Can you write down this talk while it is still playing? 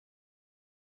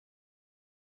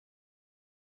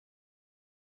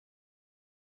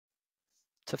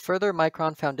To further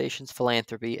Micron Foundation's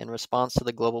philanthropy in response to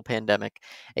the global pandemic,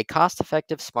 a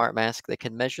cost-effective smart mask that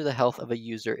can measure the health of a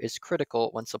user is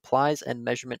critical when supplies and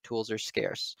measurement tools are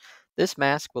scarce. This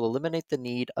mask will eliminate the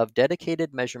need of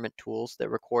dedicated measurement tools that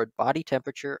record body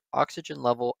temperature, oxygen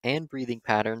level, and breathing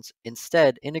patterns,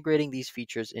 instead integrating these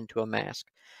features into a mask.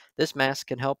 This mask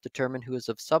can help determine who is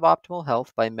of suboptimal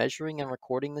health by measuring and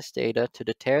recording this data to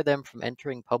deter them from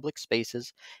entering public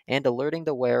spaces and alerting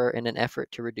the wearer in an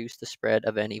effort to reduce the spread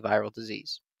of any viral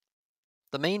disease.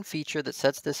 The main feature that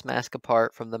sets this mask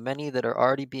apart from the many that are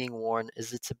already being worn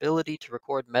is its ability to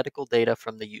record medical data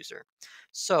from the user.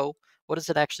 So, what is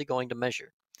it actually going to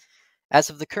measure? As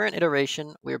of the current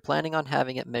iteration, we are planning on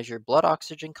having it measure blood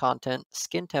oxygen content,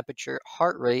 skin temperature,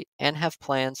 heart rate, and have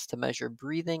plans to measure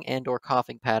breathing and/or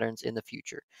coughing patterns in the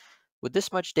future. With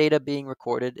this much data being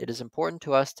recorded, it is important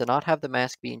to us to not have the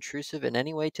mask be intrusive in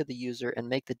any way to the user and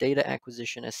make the data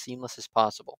acquisition as seamless as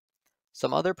possible.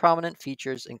 Some other prominent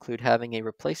features include having a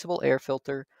replaceable air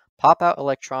filter, pop-out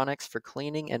electronics for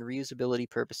cleaning and reusability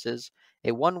purposes,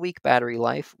 a 1-week battery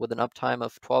life with an uptime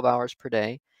of 12 hours per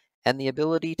day, and the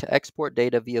ability to export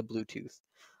data via Bluetooth.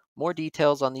 More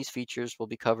details on these features will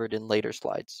be covered in later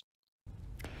slides.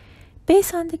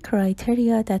 Based on the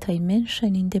criteria that I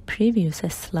mentioned in the previous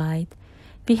slide,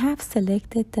 we have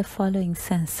selected the following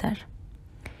sensor.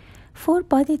 For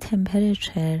body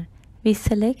temperature, we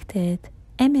selected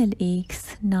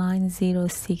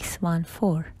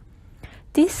MLX90614.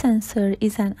 This sensor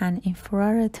is an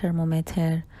infrared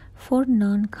thermometer for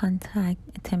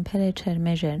non-contact temperature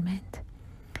measurement.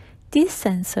 This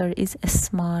sensor is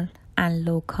small and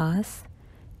low cost.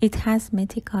 It has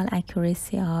medical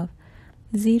accuracy of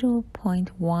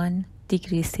 0.1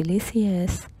 degrees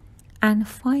Celsius, and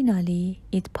finally,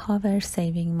 its power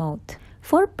saving mode.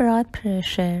 For blood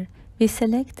pressure, we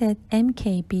selected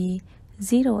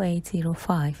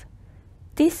MKB0805.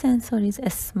 This sensor is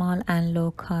small and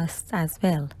low cost as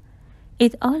well.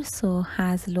 It also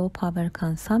has low power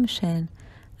consumption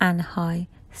and high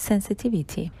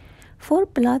sensitivity. For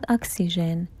blood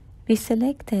oxygen, we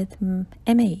selected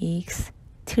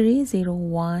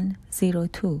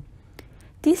MAX30102.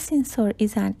 This sensor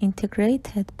is an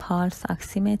integrated pulse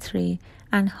oximetry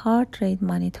and heart rate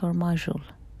monitor module.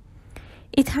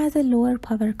 It has a lower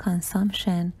power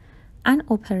consumption and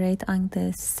operates on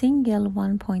the single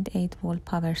 1.8 volt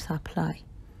power supply.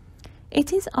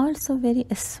 It is also very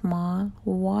small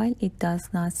while it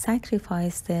does not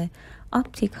sacrifice the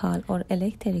optical or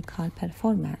electrical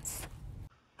performance.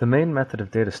 The main method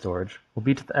of data storage will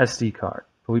be to the SD card,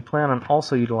 but we plan on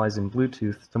also utilizing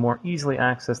Bluetooth to more easily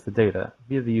access the data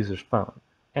via the user's phone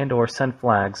and/or send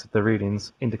flags if the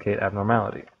readings indicate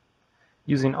abnormality.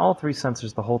 Using all three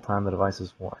sensors the whole time the device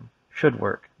is worn should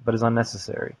work, but is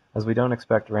unnecessary, as we don't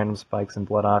expect random spikes in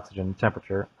blood oxygen and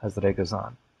temperature as the day goes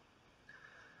on.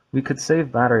 We could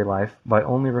save battery life by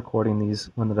only recording these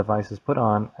when the device is put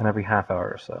on and every half hour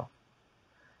or so.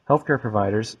 Healthcare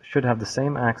providers should have the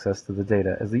same access to the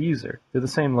data as the user through the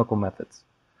same local methods,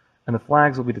 and the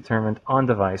flags will be determined on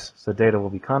device, so data will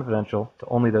be confidential to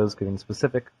only those giving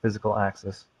specific physical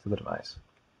access to the device.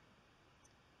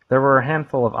 There were a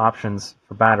handful of options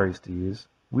for batteries to use.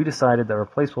 We decided that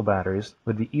replaceable batteries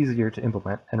would be easier to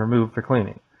implement and remove for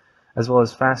cleaning, as well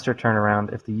as faster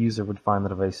turnaround if the user would find the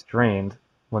device drained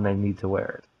when they need to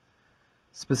wear it.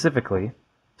 Specifically,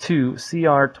 two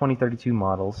CR2032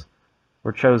 models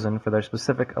were chosen for their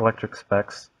specific electric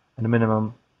specs and a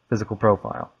minimum physical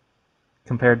profile.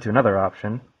 Compared to another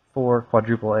option, 4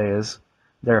 quadruple A's,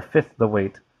 they're a fifth the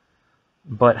weight,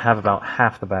 but have about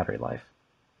half the battery life.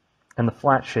 And the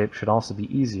flat shape should also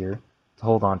be easier to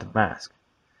hold onto the mask.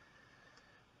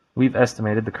 We've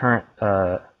estimated the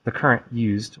current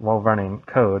used while running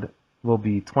code will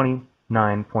be 29.2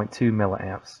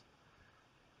 milliamps,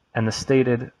 and the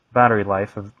stated battery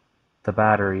life of the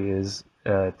battery is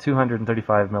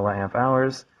 235 milliamp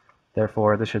hours.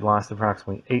 Therefore, this should last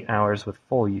approximately 8 hours with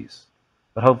full use.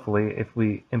 But hopefully, if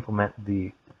we implement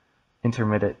the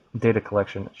intermittent data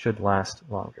collection, it should last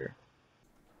longer.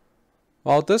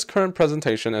 While this current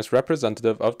presentation is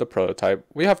representative of the prototype,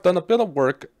 we have done a bit of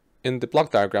work in the block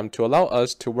diagram to allow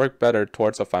us to work better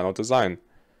towards a final design.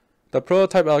 The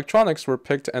prototype electronics were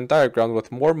picked and diagrammed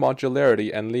with more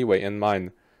modularity and leeway in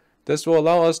mind. This will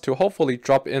allow us to hopefully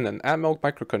drop in an Atmel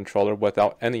microcontroller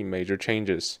without any major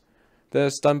changes.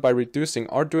 This is done by reducing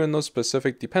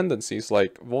Arduino-specific dependencies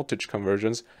like voltage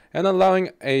conversions and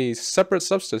allowing a separate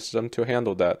subsystem to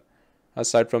handle that.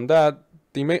 Aside from that,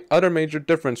 the other major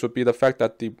difference would be the fact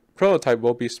that the prototype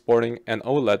will be sporting an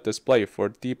OLED display for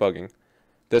debugging.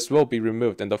 This will be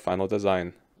removed in the final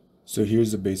design. So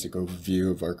here's a basic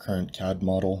overview of our current CAD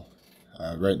model.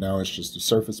 Right now it's just a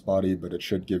surface body, but it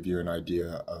should give you an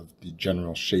idea of the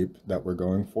general shape that we're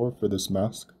going for this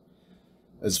mask.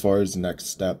 As far as next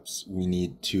steps, we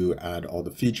need to add all the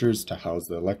features to house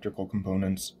the electrical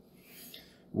components.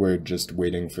 We're just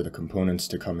waiting for the components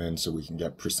to come in so we can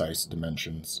get precise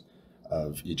dimensions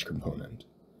of each component.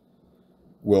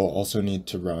 We'll also need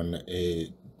to run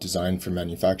a design for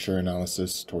manufacturer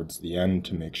analysis towards the end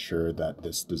to make sure that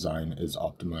this design is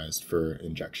optimized for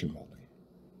injection molding.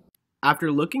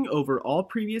 After looking over all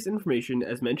previous information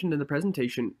as mentioned in the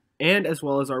presentation, and as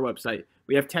well as our website,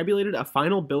 we have tabulated a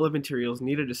final bill of materials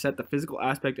needed to set the physical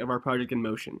aspect of our project in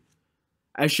motion.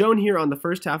 As shown here on the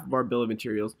first half of our bill of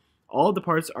materials, all of the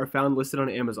parts are found listed on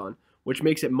Amazon, which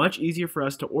makes it much easier for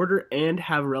us to order and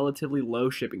have relatively low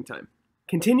shipping time.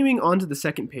 Continuing on to the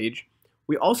second page,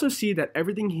 we also see that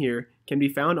everything here can be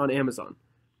found on Amazon.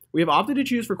 We have opted to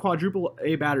choose for quadruple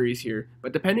A batteries here,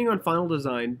 but depending on final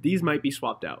design, these might be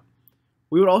swapped out.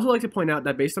 We would also like to point out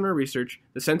that based on our research,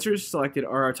 the sensors selected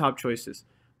are our top choices,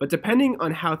 but depending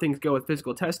on how things go with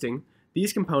physical testing,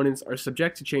 these components are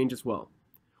subject to change as well.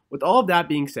 With all of that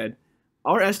being said,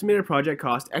 our estimated project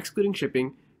cost, excluding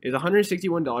shipping, is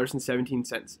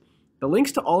 $161.17. The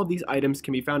links to all of these items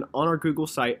can be found on our Google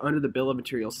site under the Bill of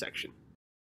Materials section.